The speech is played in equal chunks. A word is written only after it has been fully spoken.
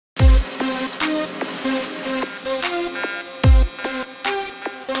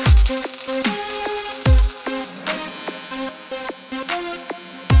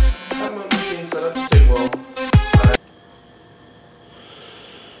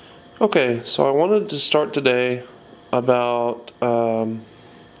Okay, so I wanted to start today about what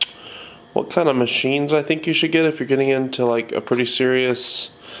kind of machines I think you should get if you're getting into like a pretty serious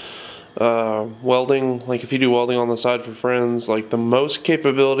welding. Like if you do welding on the side for friends, like the most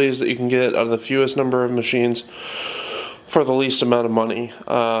capabilities that you can get out of the fewest number of machines for the least amount of money.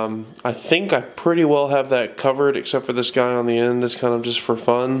 I think I pretty well have that covered, except for this guy on the end is kind of just for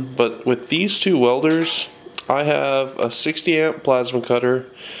fun. But with these two welders, I have a 60 amp plasma cutter,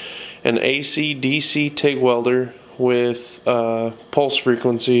 an AC DC TIG welder with pulse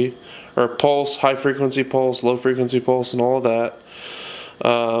frequency, or pulse, high frequency pulse, low frequency pulse, and all of that.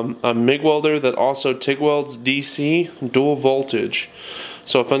 A MIG welder that also TIG welds DC dual voltage.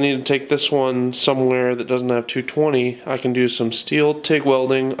 So if I need to take this one somewhere that doesn't have 220, I can do some steel TIG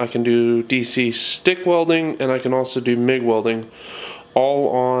welding, I can do DC stick welding, and I can also do MIG welding, all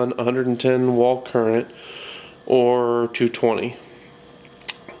on 110 wall current or 220.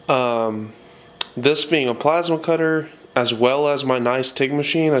 This being a plasma cutter as well as my nice TIG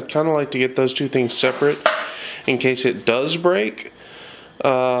machine, I'd kind of like to get those two things separate in case it does break.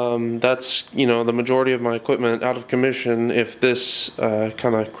 That's, you know, the majority of my equipment out of commission if this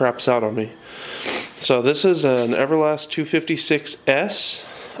kind of craps out on me. So this is an Everlast 256S.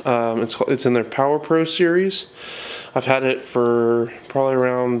 It's in their Power Pro series. I've had it for probably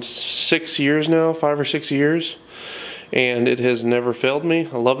around 6 years now, 5 or 6 years. And it has never failed me.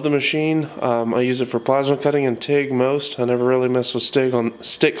 I love the machine. I use it for plasma cutting and TIG most. I never really mess with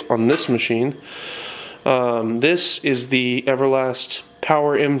stick on this machine. This is the Everlast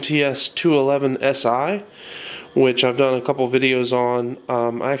Power MTS 211 SI, which I've done a couple videos on.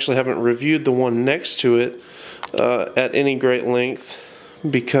 I actually haven't reviewed the one next to it at any great length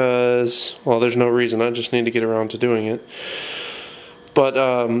because, well, there's no reason. I just need to get around to doing it. But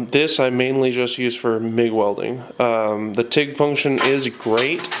this I mainly just use for MIG welding. The TIG function is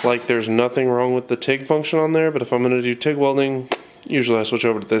great. Like, there's nothing wrong with the TIG function on there, but if I'm going to do TIG welding, usually I switch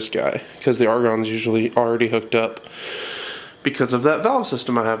over to this guy because the argon's usually already hooked up because of that valve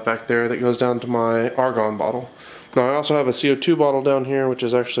system I have back there that goes down to my argon bottle. Now I also have a CO2 bottle down here, which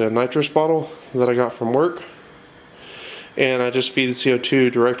is actually a nitrous bottle that I got from work. And I just feed the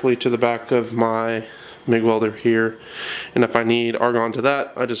CO2 directly to the back of my MIG welder here, and if I need argon to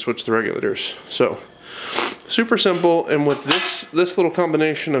that, I just switch the regulators. So super simple, and with this little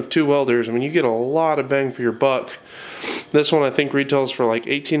combination of two welders, I mean, you get a lot of bang for your buck. This one I think retails for like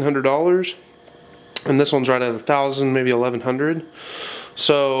 $1,800, and this one's right at $1,000, maybe $1,100.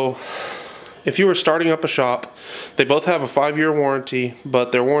 So if you were starting up a shop, they both have a 5-year warranty,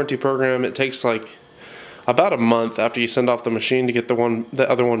 but their warranty program, it takes like about a month after you send off the machine to get the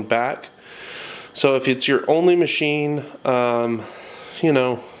other one back. So if it's your only machine, you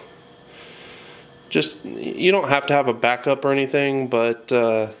know, just, you don't have to have a backup or anything, but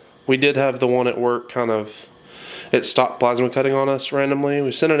we did have the one at work kind of, it stopped plasma cutting on us randomly.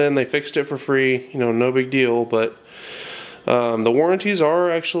 We sent it in, they fixed it for free, you know, no big deal, but the warranties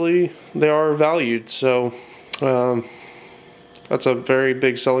are actually, they are valued, so that's a very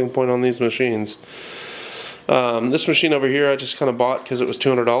big selling point on these machines. This machine over here I just kind of bought because it was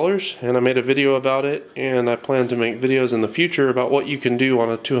 $200, and I made a video about it, and I plan to make videos in the future about what you can do on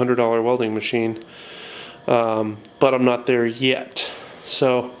a $200 welding machine, but I'm not there yet.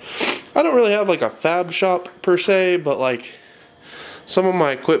 So I don't really have like a fab shop per se, but like some of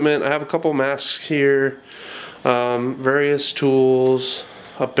my equipment, I have a couple masks here, various tools,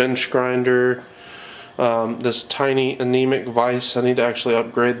 a bench grinder, this tiny anemic vise, I need to actually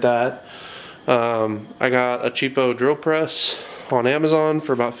upgrade that. I got a cheapo drill press on Amazon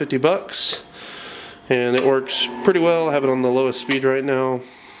for about 50 bucks, and it works pretty well. I have it on the lowest speed right now.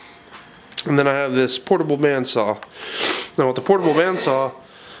 And then I have this portable bandsaw. Now with the portable bandsaw,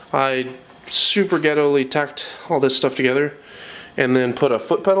 I super ghettoly tacked all this stuff together and then put a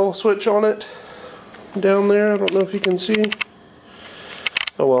foot pedal switch on it down there. I don't know if you can see.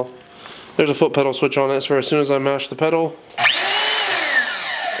 Oh well, there's a foot pedal switch on it, so as soon as I mash the pedal,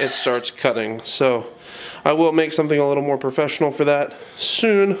 it starts cutting. So I will make something a little more professional for that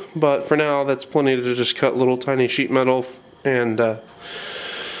soon, but for now that's plenty to just cut little tiny sheet metal and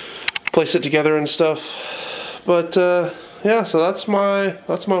place it together and stuff. But yeah, so that's my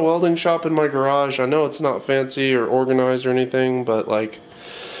welding shop in my garage. I know it's not fancy or organized or anything, but like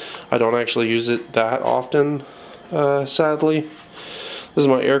I don't actually use it that often, sadly. This is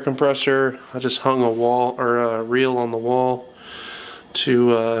my air compressor. I just hung a reel on the wall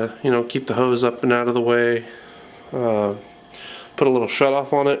to you know, keep the hose up and out of the way. Put a little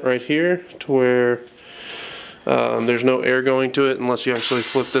shutoff on it right here to where there's no air going to it unless you actually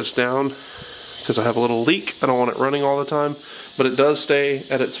flip this down. because I have a little leak. I don't want it running all the time, but it does stay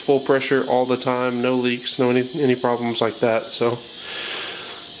at its full pressure all the time. No leaks, no any problems like that. So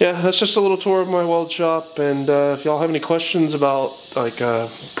yeah, that's just a little tour of my weld shop, and if y'all have any questions about like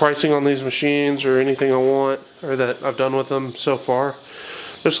pricing on these machines or anything I want or that I've done with them so far,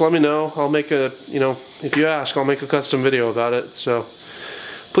 just let me know. I'll make a, if you ask, I'll make a custom video about it. So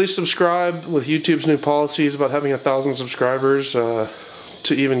please subscribe. With YouTube's new policies about having 1,000 subscribers to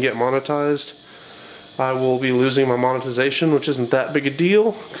even get monetized, I will be losing my monetization, which isn't that big a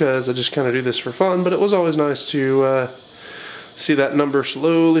deal because I just kind of do this for fun, but it was always nice to see that number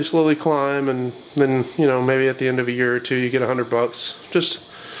slowly climb, and then maybe at the end of a year or two you get $100. Just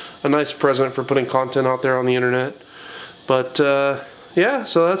a nice present for putting content out there on the internet. But yeah,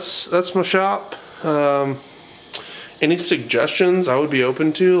 so that's my shop. Any suggestions I would be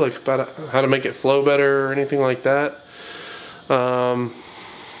open to, like about how to make it flow better or anything like that.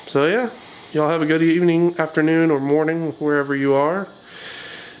 So yeah, y'all have a good evening, afternoon, or morning wherever you are,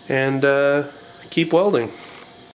 and keep welding.